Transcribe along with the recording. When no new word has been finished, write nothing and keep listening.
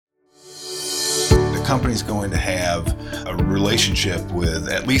company's going to have a relationship with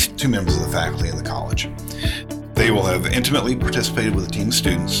at least 2 members of the faculty in the college. They will have intimately participated with a team of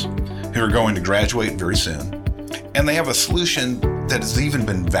students who are going to graduate very soon. And they have a solution that has even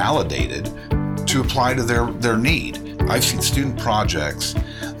been validated to apply to their need. I've seen student projects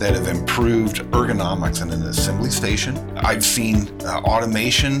that have improved ergonomics in an assembly station. I've seen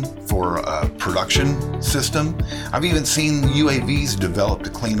automation for a production system. I've even seen UAVs developed to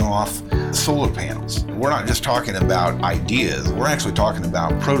clean off solar panels. We're not just talking about ideas, we're actually talking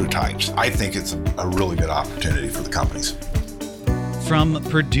about prototypes. I think it's a really good opportunity for the companies. From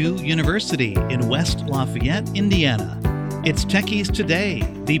Purdue University in West Lafayette, Indiana, it's Techies Today,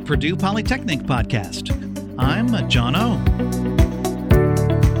 the Purdue Polytechnic podcast. I'm John O.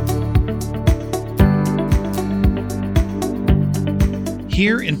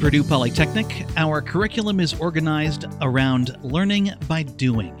 Here in Purdue Polytechnic, our curriculum is organized around learning by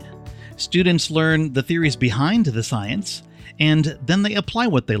doing. Students learn the theories behind the science, and then they apply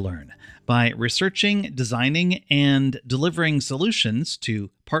what they learn by researching, designing, and delivering solutions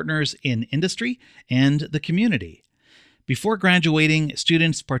to partners in industry and the community. Before graduating,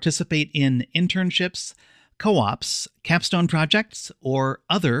 students participate in internships, co-ops, capstone projects, or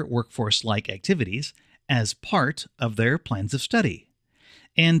other workforce-like activities as part of their plans of study.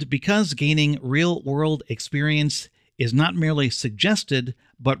 And because gaining real-world experience is not merely suggested,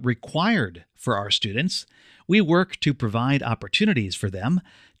 but required for our students, we work to provide opportunities for them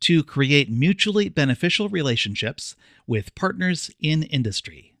to create mutually beneficial relationships with partners in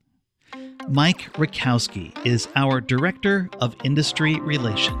industry. Mike Rakowski is our Director of Industry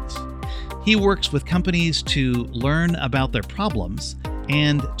Relations. He works with companies to learn about their problems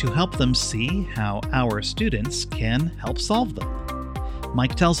and to help them see how our students can help solve them.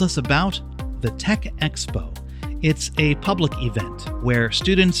 Mike tells us about the Tech Expo. It's a public event where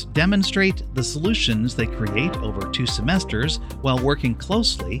students demonstrate the solutions they create over 2 semesters while working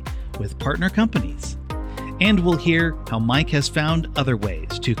closely with partner companies. And we'll hear how Mike has found other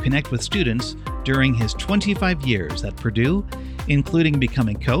ways to connect with students during his 25 years at Purdue, including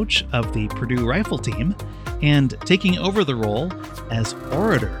becoming coach of the Purdue Rifle Team and taking over the role as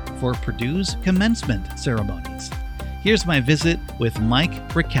orator for Purdue's commencement ceremonies. Here's my visit with Mike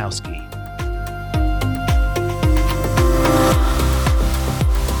Rakowski.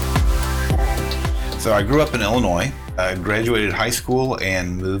 So I grew up in Illinois. I graduated high school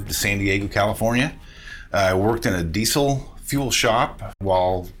and moved to San Diego, California. I worked in a diesel fuel shop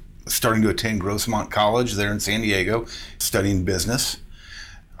while starting to attend Grossmont College there in San Diego, studying business.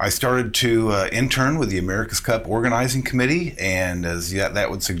 I started to intern with the America's Cup Organizing Committee, and as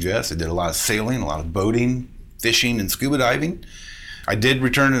that would suggest, I did a lot of sailing, a lot of boating, fishing, and scuba diving. I did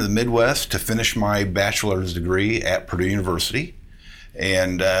return to the Midwest to finish my bachelor's degree at Purdue University,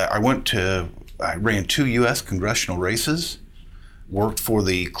 and I ran 2 U.S. congressional races, worked for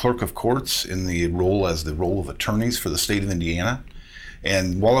the clerk of courts in the role of attorneys for the state of Indiana.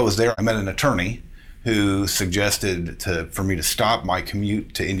 And while I was there, I met an attorney who suggested for me to stop my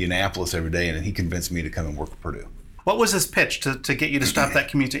commute to Indianapolis every day, and he convinced me to come and work at Purdue. What was his pitch to get you to stop that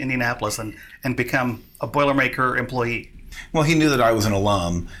commute to Indianapolis and become a Boilermaker employee? Well, he knew that I was an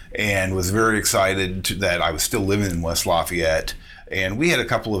alum and was very excited that I was still living in West Lafayette. And we had a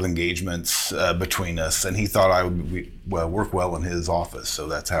couple of engagements between us, and he thought I would work well in his office, so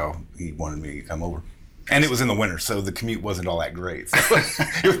that's how he wanted me to come over. And it was in the winter, so the commute wasn't all that great. So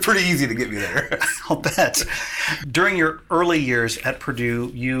it was pretty easy to get me there. I'll bet. During your early years at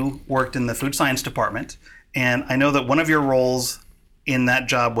Purdue, you worked in the food science department, and I know that one of your roles in that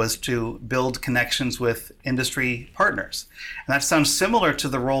job was to build connections with industry partners. And that sounds similar to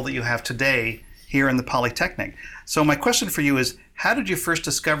the role that you have today here in the Polytechnic. So my question for you is, how did you first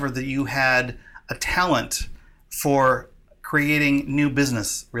discover that you had a talent for creating new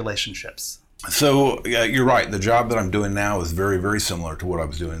business relationships? So you're right. The job that I'm doing now is very, very similar to what I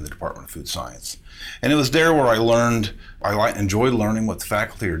was doing in the Department of Food Science. And it was there where I enjoyed learning what the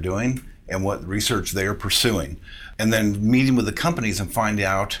faculty are doing and what research they are pursuing. And then meeting with the companies and finding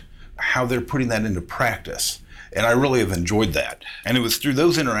out how they're putting that into practice. And I really have enjoyed that. And it was through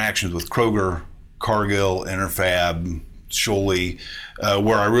those interactions with Kroger, Cargill, Interfab, Scholle,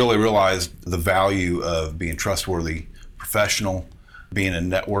 where I really realized the value of being trustworthy, professional, being a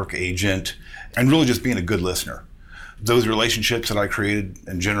network agent, and really just being a good listener. Those relationships that I created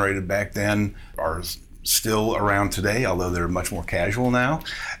and generated back then are still around today, although they're much more casual now.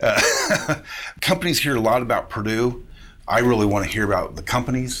 Companies hear a lot about Purdue. I really want to hear about the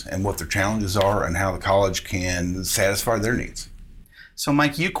companies and what their challenges are and how the college can satisfy their needs. So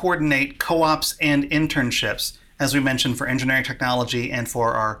Mike, you coordinate co-ops and internships, as we mentioned, for engineering technology and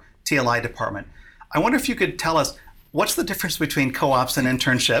for our TLI department. I wonder if you could tell us what's the difference between co-ops and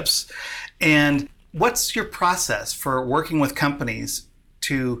internships, and what's your process for working with companies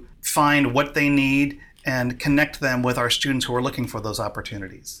to find what they need and connect them with our students who are looking for those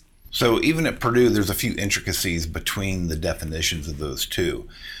opportunities? So even at Purdue, there's a few intricacies between the definitions of those two.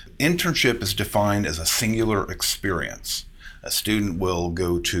 Internship is defined as a singular experience. A student will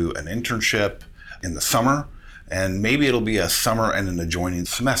go to an internship in the summer, and maybe it'll be a summer and an adjoining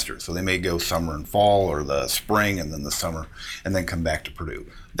semester. So they may go summer and fall, or the spring and then the summer, and then come back to Purdue.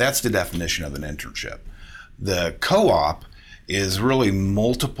 That's the definition of an internship. The co-op is really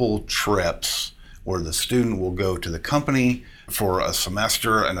multiple trips where the student will go to the company for a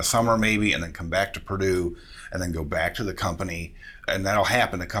semester and a summer maybe, and then come back to Purdue, and then go back to the company, and that'll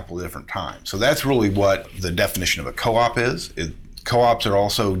happen a couple of different times. So that's really what the definition of a co-op is. Co-ops are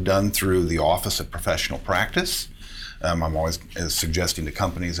also done through the Office of Professional Practice. I'm always suggesting to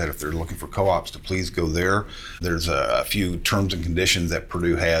companies that if they're looking for co-ops to please go there. There's a few terms and conditions that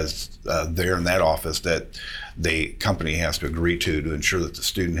Purdue has there in that office that the company has to agree to ensure that the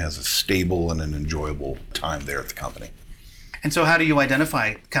student has a stable and an enjoyable time there at the company. And so how do you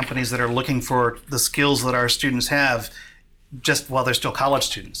identify companies that are looking for the skills that our students have just while they're still college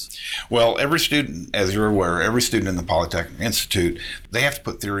students? Well, every student, as you're aware, every student in the Polytechnic Institute, they have to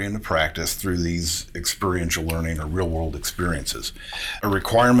put theory into practice through these experiential learning or real-world experiences. A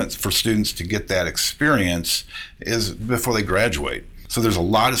requirement for students to get that experience is before they graduate. So there's a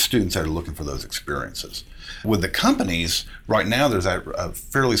lot of students that are looking for those experiences. With the companies, right now there's a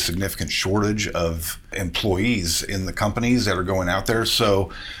fairly significant shortage of employees in the companies that are going out there.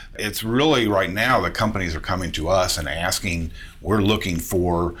 So it's really right now the companies are coming to us and asking, we're looking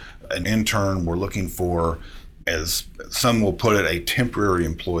for an intern, we're looking for, as some will put it, a temporary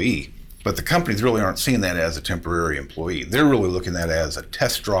employee. But the companies really aren't seeing that as a temporary employee. They're really looking at it as a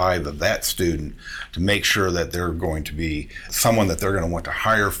test drive of that student to make sure that they're going to be someone that they're going to want to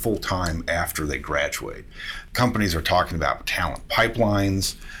hire full-time after they graduate. Companies are talking about talent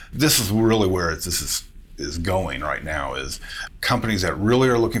pipelines. This is really where this is going right now, is companies that really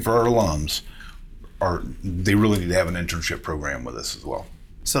are looking for our alums, they really need to have an internship program with us as well.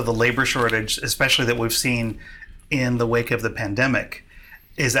 So the labor shortage, especially that we've seen in the wake of the pandemic,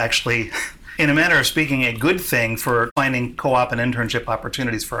 is actually, in a manner of speaking, a good thing for finding co-op and internship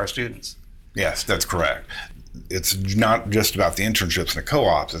opportunities for our students. Yes, that's correct. It's not just about the internships and the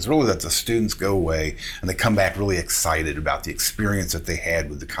co-ops. It's really that the students go away and they come back really excited about the experience that they had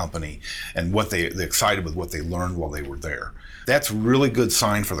with the company and they're excited with what they learned while they were there. That's a really good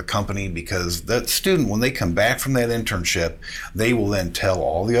sign for the company, because that student, when they come back from that internship, they will then tell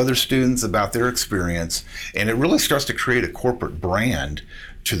all the other students about their experience, and it really starts to create a corporate brand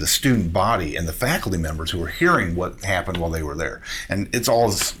to the student body and the faculty members who are hearing what happened while they were there. And it's all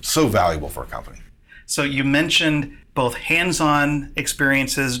so valuable for a company. So you mentioned both hands-on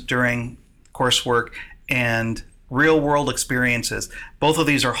experiences during coursework and real-world experiences. Both of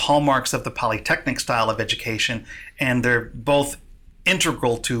these are hallmarks of the Polytechnic style of education, and they're both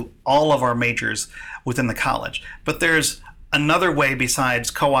integral to all of our majors within the college. But there's another way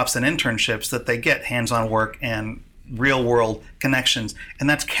besides co-ops and internships that they get hands-on work and real-world connections, and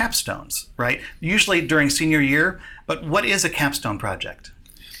that's capstones, right? Usually during senior year, but what is a capstone project?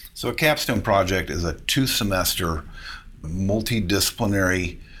 So a capstone project is a 2-semester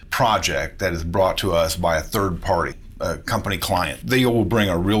multidisciplinary project that is brought to us by a third party, a company client. They will bring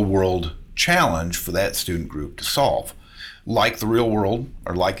a real world challenge for that student group to solve. Like the real world,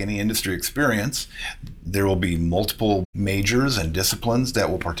 or like any industry experience, there will be multiple majors and disciplines that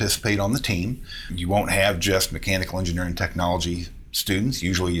will participate on the team. You won't have just mechanical engineering technology students.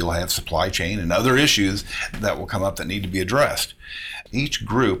 Usually you'll have supply chain and other issues that will come up that need to be addressed. Each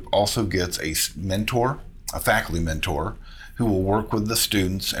group also gets a mentor, a faculty mentor, who will work with the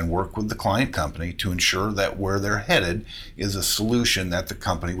students and work with the client company to ensure that where they're headed is a solution that the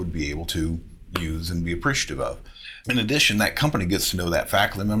company would be able to use and be appreciative of. In addition, that company gets to know that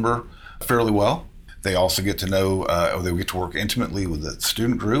faculty member fairly well. They also get to know, they get to work intimately with the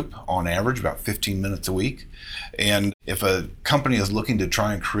student group, on average about 15 minutes a week. And if a company is looking to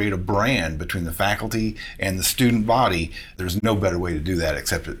try and create a brand between the faculty and the student body, there's no better way to do that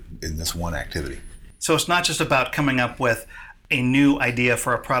except in this one activity. So it's not just about coming up with a new idea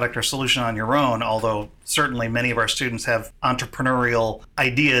for a product or solution on your own, although certainly many of our students have entrepreneurial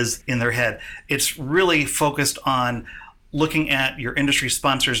ideas in their head. It's really focused on looking at your industry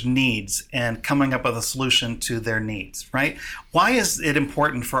sponsors' needs and coming up with a solution to their needs, right? Why is it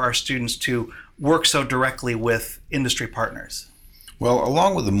important for our students to work so directly with industry partners? Well,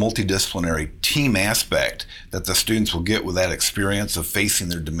 along with the multidisciplinary team aspect that the students will get with that experience of facing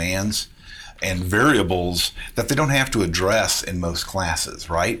their demands and variables that they don't have to address in most classes,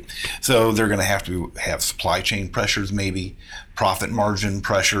 right? So they're going to have supply chain pressures, maybe profit margin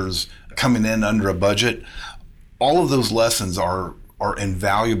pressures, coming in under a budget. All of those lessons are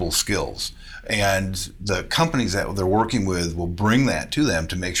invaluable skills. And the companies that they're working with will bring that to them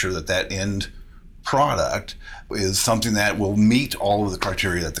to make sure that that end product is something that will meet all of the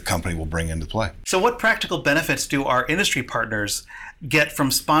criteria that the company will bring into play. So what practical benefits do our industry partners get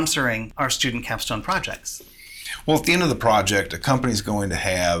from sponsoring our student capstone projects? Well, at the end of the project, a company is going to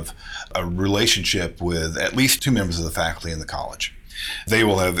have a relationship with at least 2 members of the faculty in the college. They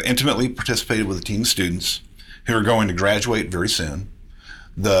will have intimately participated with a team of students who are going to graduate very soon.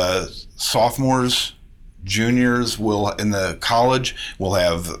 The sophomores, juniors in the college will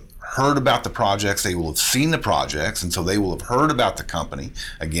have heard about the projects. They will have seen the projects, and so they will have heard about the company.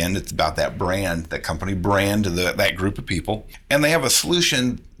 Again, it's about that brand, that company brand to that group of people. And they have a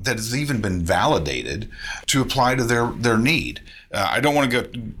solution that has even been validated to apply to their need. I don't want to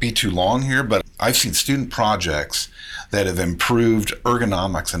be too long here, but I've seen student projects that have improved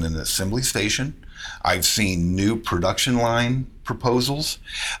ergonomics in an assembly station. I've seen new production line proposals.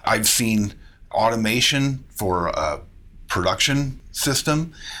 I've seen automation for a production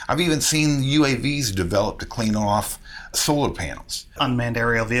system. I've even seen UAVs developed to clean off solar panels. Unmanned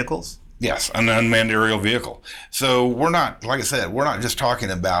aerial vehicles? Yes, an unmanned aerial vehicle. So we're not, like I said, we're not just talking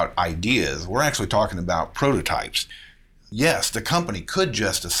about ideas. We're actually talking about prototypes. Yes, the company could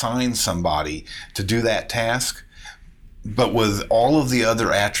just assign somebody to do that task, but with all of the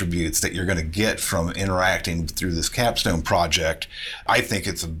other attributes that you're going to get from interacting through this capstone project, I think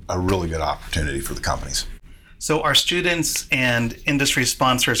it's a really good opportunity for the companies. So our students and industry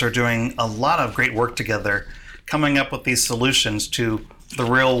sponsors are doing a lot of great work together, coming up with these solutions to the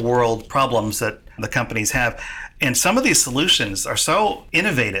real world problems that the companies have. And some of these solutions are so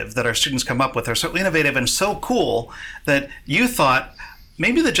innovative that our students come up with. They're so innovative and so cool that you thought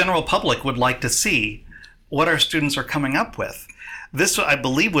maybe the general public would like to see what our students are coming up with. This, I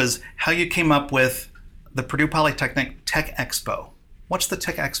believe, was how you came up with the Purdue Polytechnic Tech Expo. What's the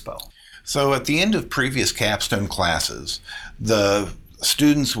Tech Expo? So at the end of previous capstone classes, the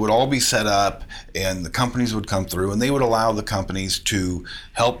students would all be set up and the companies would come through and they would allow the companies to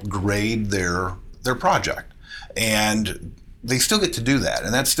help grade their project. And they still get to do that,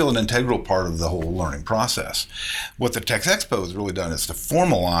 and that's still an integral part of the whole learning process. What the Tech Expo has really done is to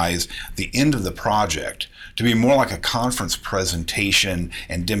formalize the end of the project to be more like a conference presentation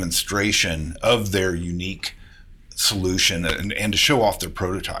and demonstration of their unique solution and to show off their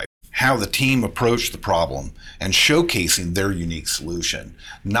prototype, how the team approached the problem and showcasing their unique solution,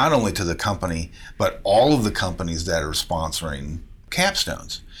 not only to the company, but all of the companies that are sponsoring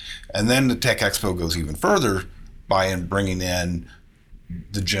capstones. And then the Tech Expo goes even further by bringing in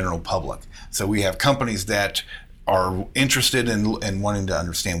the general public. So we have companies that are interested in wanting to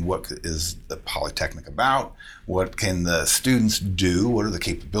understand what is the Polytechnic about, what can the students do, what are the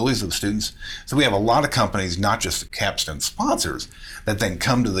capabilities of the students. So we have a lot of companies, not just capstone sponsors, that then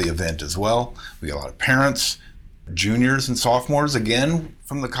come to the event as well. We have a lot of parents, juniors and sophomores, again,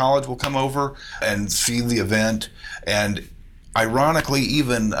 from the college will come over and see the event. And ironically,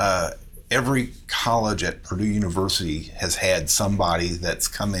 even every college at Purdue University has had somebody that's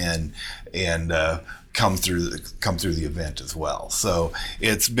come in and come through the event as well. So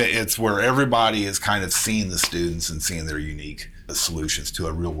it's where everybody is kind of seeing the students and seeing their unique solutions to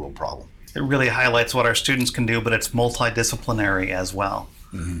a real world problem. It really highlights what our students can do, but it's multidisciplinary as well.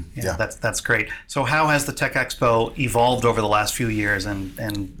 Mm-hmm. Yeah, that's great. So how has the Tech Expo evolved over the last few years,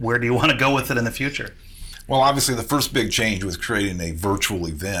 and where do you want to go with it in the future? Well, obviously, the first big change was creating a virtual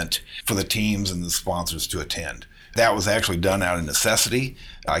event for the teams and the sponsors to attend. That was actually done out of necessity.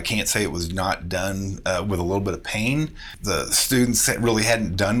 I can't say it was not done with a little bit of pain. The students really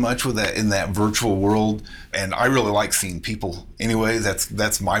hadn't done much with that in that virtual world, and I really like seeing people anyway.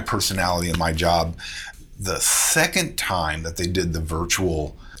 That's my personality and my job. The second time that they did the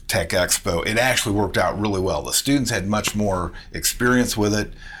virtual Tech Expo, it actually worked out really well. The students had much more experience with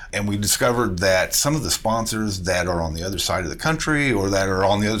it. And we discovered that some of the sponsors that are on the other side of the country or that are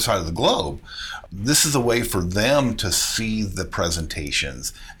on the other side of the globe, this is a way for them to see the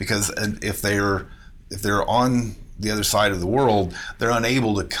presentations, because if they're on the other side of the world, they're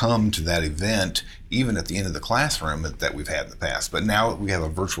unable to come to that event even at the end of the classroom that we've had in the past. But now we have a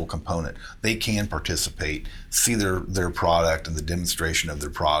virtual component. They can participate, see their product and the demonstration of their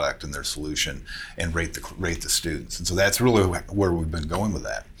product and their solution, and rate the students. And so that's really where we've been going with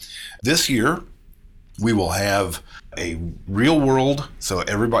that. This year, we will have a real world, so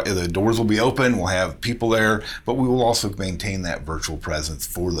everybody, the doors will be open, we'll have people there, but we will also maintain that virtual presence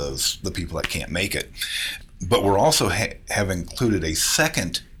for the people that can't make it. But we're also have included a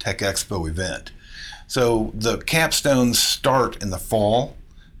second Tech Expo event. So the capstones start in the fall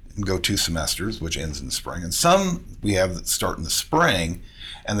and go 2 semesters, which ends in the spring. And some we have that start in the spring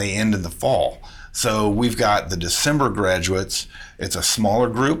and they end in the fall. So we've got the December graduates. It's a smaller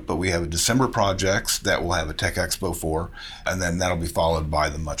group, but we have December projects that we'll have a Tech Expo for, and then that'll be followed by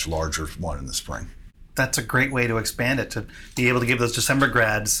the much larger one in the spring. That's a great way to expand it, to be able to give those December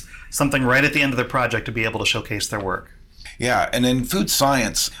grads something right at the end of their project to be able to showcase their work. Yeah, and in food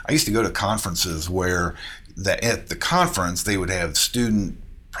science, I used to go to conferences where at the conference they would have student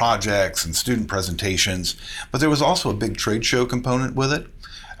projects and student presentations, but there was also a big trade show component with it.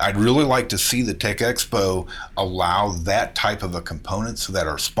 I'd really like to see the Tech Expo allow that type of a component so that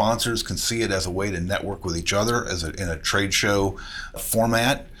our sponsors can see it as a way to network with each other in a trade show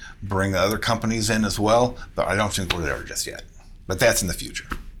format, bring other companies in as well, but I don't think we're there just yet. But that's in the future.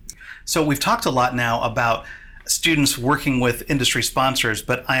 So we've talked a lot now about students working with industry sponsors,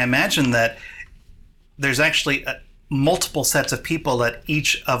 but I imagine that there's actually multiple sets of people at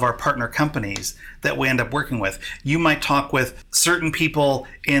each of our partner companies that we end up working with. You might talk with certain people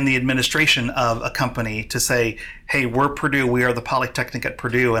in the administration of a company to say, hey, we're Purdue, we are the Polytechnic at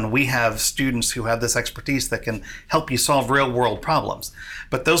Purdue, and we have students who have this expertise that can help you solve real world problems.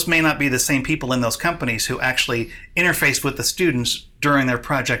 But those may not be the same people in those companies who actually interface with the students during their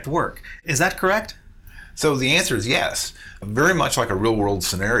project work. Is that correct? So the answer is yes. Very much like a real world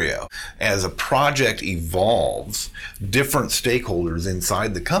scenario. As a project evolves, different stakeholders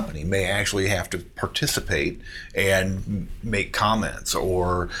inside the company may actually have to participate and make comments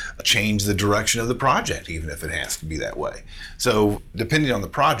or change the direction of the project, even if it has to be that way. So depending on the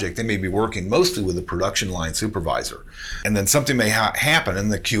project, they may be working mostly with a production line supervisor. And then something may happen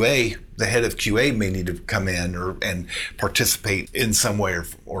and the head of QA may need to come in and participate in some way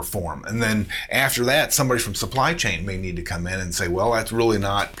or form. And then after that, somebody from supply chain may need to come in and say, well, that's really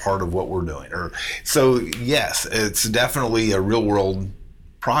not part of what we're doing. So yes, it's definitely a real world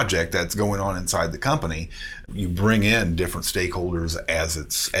project that's going on inside the company. You bring in different stakeholders as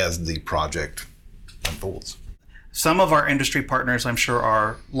the project unfolds. Some of our industry partners, I'm sure,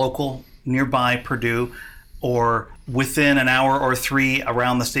 are local, nearby Purdue, or within an hour or 3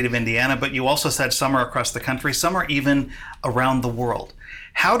 around the state of Indiana, but you also said some are across the country, some are even around the world.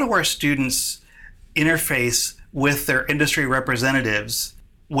 How do our students interface with their industry representatives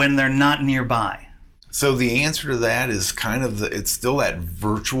when they're not nearby? So the answer to that is it's still that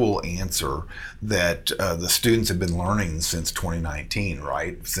virtual answer that the students have been learning since 2019,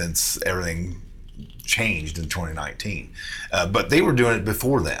 right? Since everything changed in 2019. But they were doing it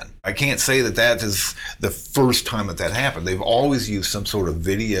before then. I can't say that is the first time that happened. They've always used some sort of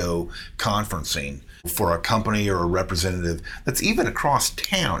video conferencing for a company or a representative that's even across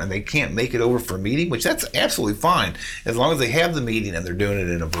town and they can't make it over for a meeting, which that's absolutely fine. As long as they have the meeting and they're doing it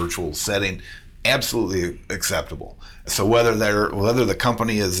in a virtual setting, absolutely acceptable. So whether the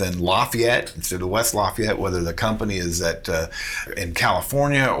company is in Lafayette instead of West Lafayette, whether the company is in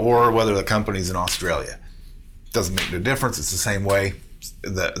California, or whether the company is in Australia, doesn't make no difference. It's the same way.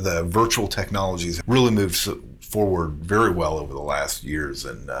 The virtual technologies really moved forward very well over the last years,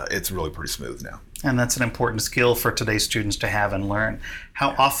 and it's really pretty smooth now. And that's an important skill for today's students to have and learn.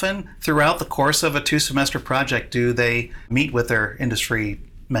 How often throughout the course of a 2-semester project do they meet with their industry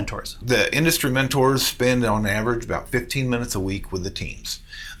mentors? The industry mentors spend on average about 15 minutes a week with the teams.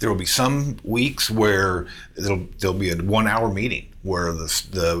 There will be some weeks where there'll be a 1-hour meeting where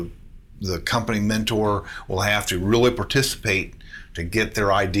the company mentor will have to really participate to get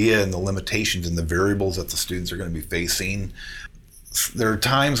their idea and the limitations and the variables that the students are going to be facing. There are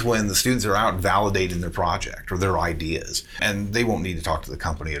times when the students are out validating their project or their ideas, and they won't need to talk to the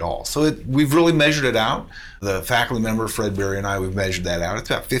company at all. So we've really measured it out. The faculty member, Fred Berry, and I, we've measured that out. It's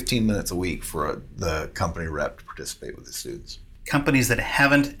about 15 minutes a week for the company rep to participate with the students. Companies that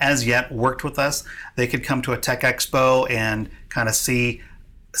haven't as yet worked with us, they could come to a Tech Expo and kind of see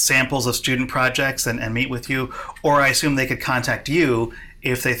samples of student projects and meet with you, or I assume they could contact you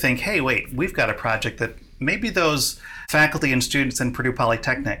if they think, hey, wait, we've got a project that maybe those faculty and students in Purdue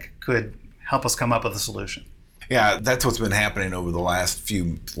Polytechnic could help us come up with a solution. Yeah, that's what's been happening over the last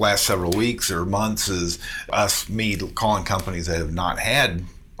several weeks or months is me calling companies that have not had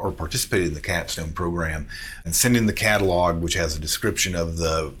or participated in the Capstone program and sending the catalog, which has a description of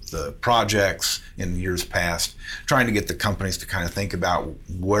the projects in years past, trying to get the companies to kind of think about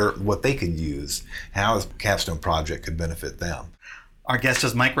what they could use, how a Capstone project could benefit them. Our guest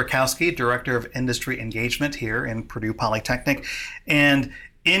is Mike Rakowski, Director of Industry Engagement here in Purdue Polytechnic. And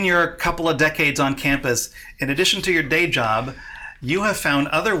in your couple of decades on campus, in addition to your day job, you have found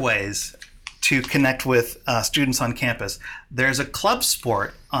other ways to connect with students on campus. There's a club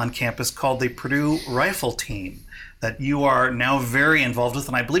sport on campus called the Purdue Rifle Team that you are now very involved with,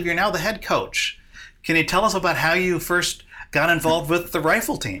 and I believe you're now the head coach. Can you tell us about how you first got involved with the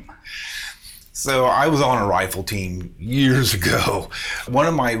rifle team? So I was on a rifle team years ago. One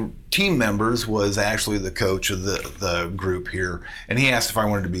of my team members was actually the coach of the group here, and he asked if I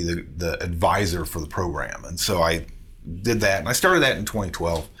wanted to be the advisor for the program. And so I did that, and I started that in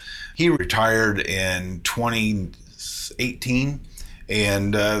 2012. He retired in 2018,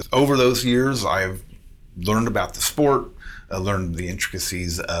 and over those years I've learned about the sport. I learned the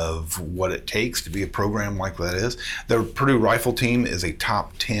intricacies of what it takes to be a program like that is. The Purdue Rifle Team is a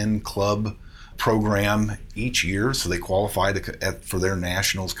top 10 club program each year, so they qualify for their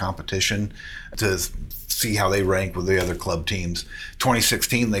nationals competition to see how they rank with the other club teams.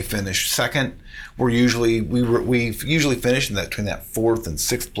 2016 they finished second. We usually finish in between that fourth and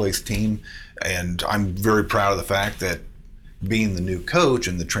sixth place team, and I'm very proud of the fact that being the new coach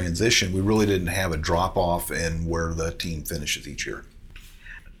and the transition, we really didn't have a drop off in where the team finishes each year.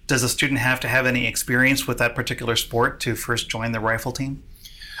 Does a student have to have any experience with that particular sport to first join the rifle team?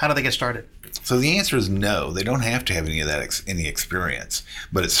 How do they get started? So the answer is no. They don't have to have any of that any experience,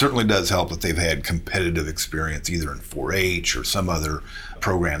 but it certainly does help that they've had competitive experience either in 4-H or some other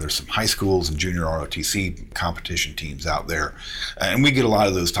program. There's some high schools and junior ROTC competition teams out there, and we get a lot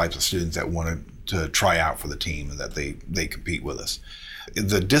of those types of students that want to try out for the team and that they compete with us.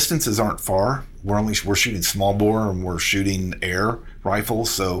 The distances aren't far. We're shooting small bore and we're shooting air rifles,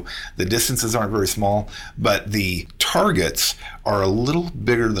 so the distances aren't very small, but the targets are a little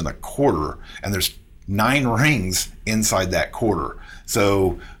bigger than a quarter, and there's 9 rings inside that quarter.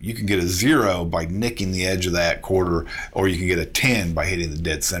 So you can get a 0 by nicking the edge of that quarter, or you can get a 10 by hitting the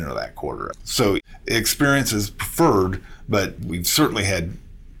dead center of that quarter. So experience is preferred, but we've certainly had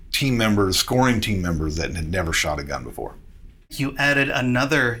scoring team members that had never shot a gun before. You added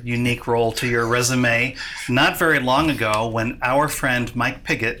another unique role to your resume not very long ago when our friend Mike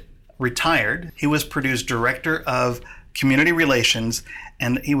Pigott retired. He was Purdue's Director of Community Relations,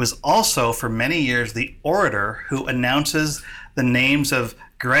 and he was also for many years the orator who announces the names of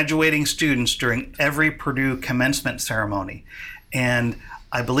graduating students during every Purdue commencement ceremony. And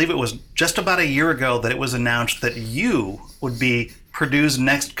I believe it was just about a year ago that it was announced that you would be Purdue's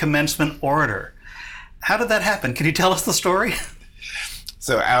next commencement orator. How did that happen? Can you tell us the story?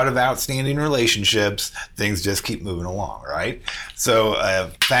 So out of outstanding relationships, things just keep moving along, right? So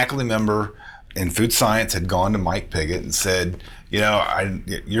a faculty member in food science had gone to Mike Pigott and said,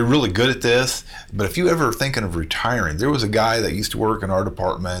 you're really good at this, but if you ever are thinking of retiring, there was a guy that used to work in our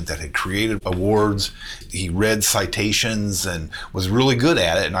department that had created awards. He read citations and was really good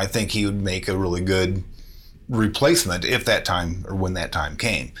at it, and I think he would make a really good replacement if that time or when that time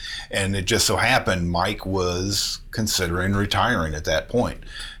came. And it just so happened Mike was considering retiring at that point.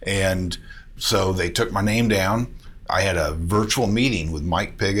 And so they took my name down. I had a virtual meeting with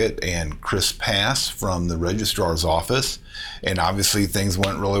Mike Pigott and Chris Pass from the registrar's office. And obviously things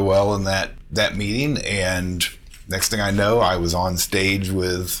went really well in that meeting. And next thing I know, I was on stage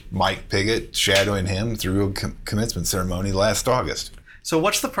with Mike Pigott, shadowing him through a commencement ceremony last August. So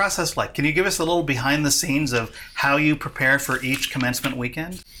what's the process like? Can you give us a little behind the scenes of how you prepare for each commencement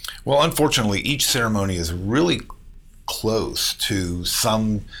weekend? Well, unfortunately, each ceremony is really close to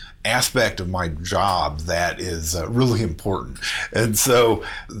some aspect of my job that is really important. And so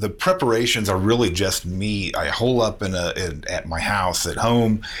the preparations are really just me. I hole up at my house at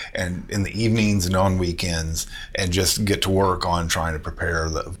home and in the evenings and on weekends and just get to work on trying to prepare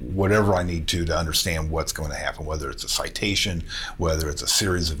whatever I need to understand what's going to happen, whether it's a citation, whether it's a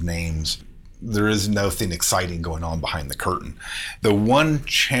series of names. There is nothing exciting going on behind the curtain. The one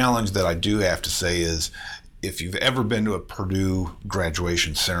challenge that I do have to say is, if you've ever been to a Purdue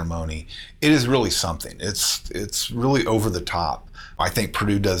graduation ceremony, it is really something. It's really over the top. I think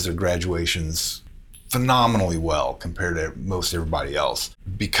Purdue does their graduations phenomenally well compared to most everybody else.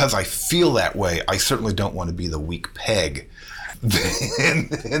 Because I feel that way, I certainly don't want to be the weak peg in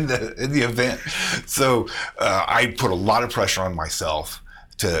the event. So I put a lot of pressure on myself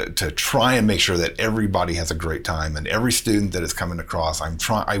to try and make sure that everybody has a great time, and every student that is coming across,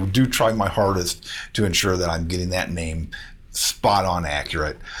 I do try my hardest to ensure that I'm getting that name spot on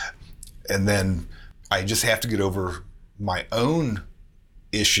accurate. And then I just have to get over my own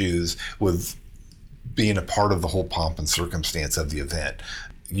issues with being a part of the whole pomp and circumstance of the event.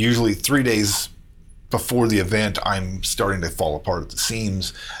 Usually 3 days before the event, I'm starting to fall apart at the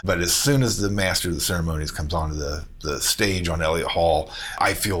seams. But as soon as the master of the ceremonies comes onto the stage on Elliott Hall,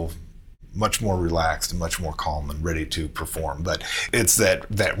 I feel much more relaxed and much more calm and ready to perform. But it's that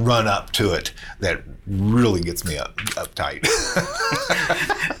run up to it that really gets me uptight.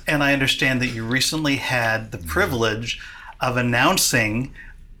 And I understand that you recently had the privilege of announcing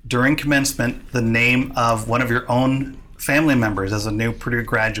during commencement the name of one of your own family members as a new Purdue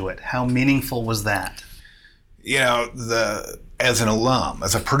graduate. How meaningful was that? You know, as an alum,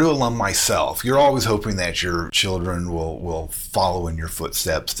 as a Purdue alum myself, you're always hoping that your children will follow in your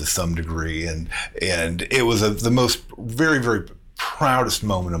footsteps to some degree, and it was the most very, very proudest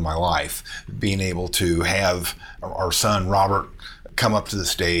moment of my life, being able to have our son Robert come up to the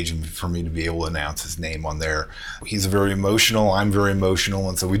stage and for me to be able to announce his name on there. He's very emotional, I'm very emotional,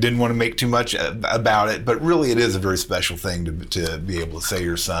 and so we didn't want to make too much about it, but really it is a very special thing to be able to say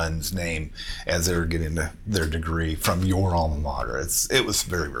your son's name as they're getting their degree from your alma mater. It was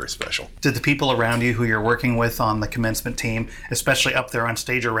very, very special. Did the people around you who you're working with on the commencement team, especially up there on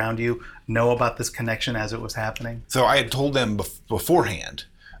stage around you, know about this connection as it was happening? So I had told them beforehand.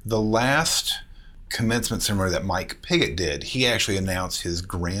 The last commencement ceremony that Mike Pigott did, he actually announced his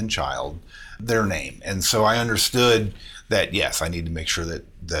grandchild, their name. And so I understood that, yes, I need to make sure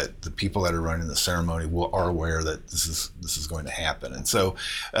that the people that are running the ceremony are aware that this is going to happen. And so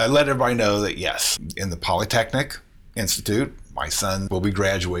I let everybody know that, yes, in the Polytechnic Institute, my son will be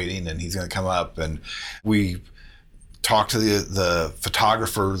graduating and he's going to come up, and we talked to the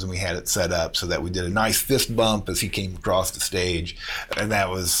photographers, and we had it set up so that we did a nice fist bump as he came across the stage, and it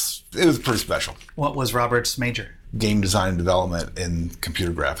was pretty special. What was Robert's major? Game design and development in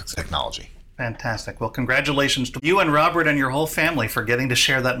computer graphics technology. Fantastic. Well, congratulations to you and Robert and your whole family for getting to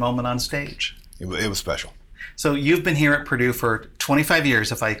share that moment on stage. It was special. So you've been here at Purdue for 25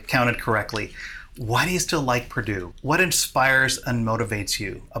 years, if I counted correctly. Why do you still like Purdue? What inspires and motivates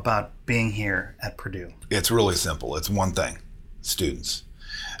you about being here at Purdue? It's really simple. It's one thing: students.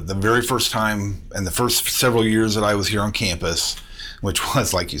 The very first time, and the first several years that I was here on campus, which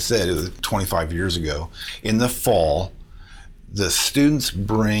was, like you said, it was 25 years ago, in the fall, the students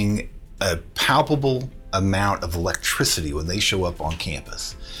bring a palpable amount of electricity when they show up on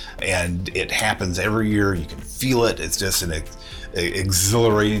campus. And it happens every year. You can feel it. It's just an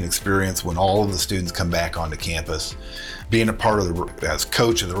exhilarating experience when all of the students come back onto campus. Being a part of as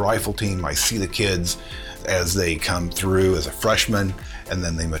coach of the rifle team, I see the kids as they come through as a freshman, and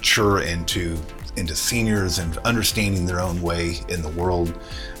then they mature into seniors and understanding their own way in the world.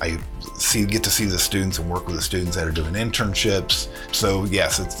 I get to see the students and work with the students that are doing internships. So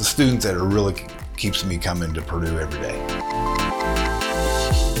yes, it's the students that are really keeps me coming to Purdue every day.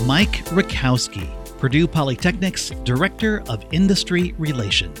 Mike Rakowski, Purdue Polytechnic's Director of Industry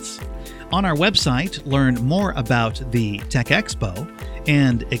Relations. On our website, learn more about the Tech Expo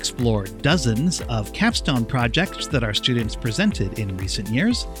and explore dozens of capstone projects that our students presented in recent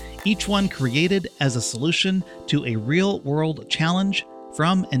years, each one created as a solution to a real-world challenge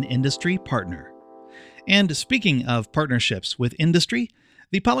from an industry partner. And speaking of partnerships with industry,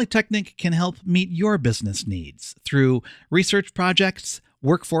 the Polytechnic can help meet your business needs through research projects,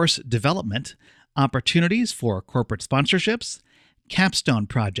 workforce development, opportunities for corporate sponsorships, capstone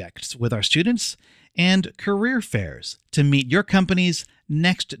projects with our students, and career fairs to meet your company's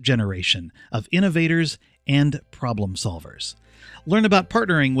next generation of innovators and problem solvers. Learn about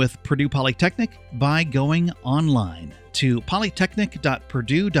partnering with Purdue Polytechnic by going online to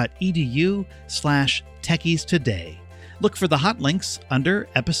polytechnic.purdue.edu/techies today. Look for the hot links under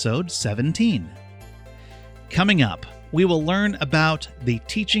episode 17. Coming up, we will learn about the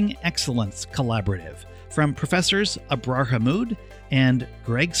Teaching Excellence Collaborative from Professors Abrar Hammoud and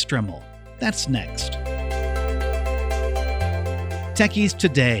Greg Stremmel. That's next. Techies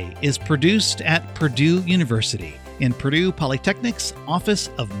Today is produced at Purdue University in Purdue Polytechnic's Office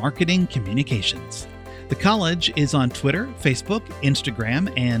of Marketing Communications. The college is on Twitter, Facebook,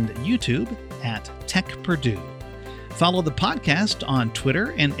 Instagram, and YouTube at Tech Purdue. Follow the podcast on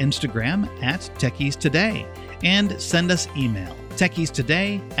Twitter and Instagram at Techies Today, and send us email,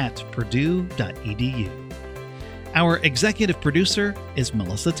 techiestoday@purdue.edu. Our executive producer is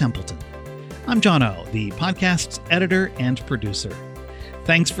Melissa Templeton. I'm John O., the podcast's editor and producer.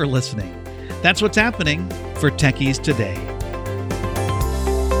 Thanks for listening. That's what's happening for Techies Today.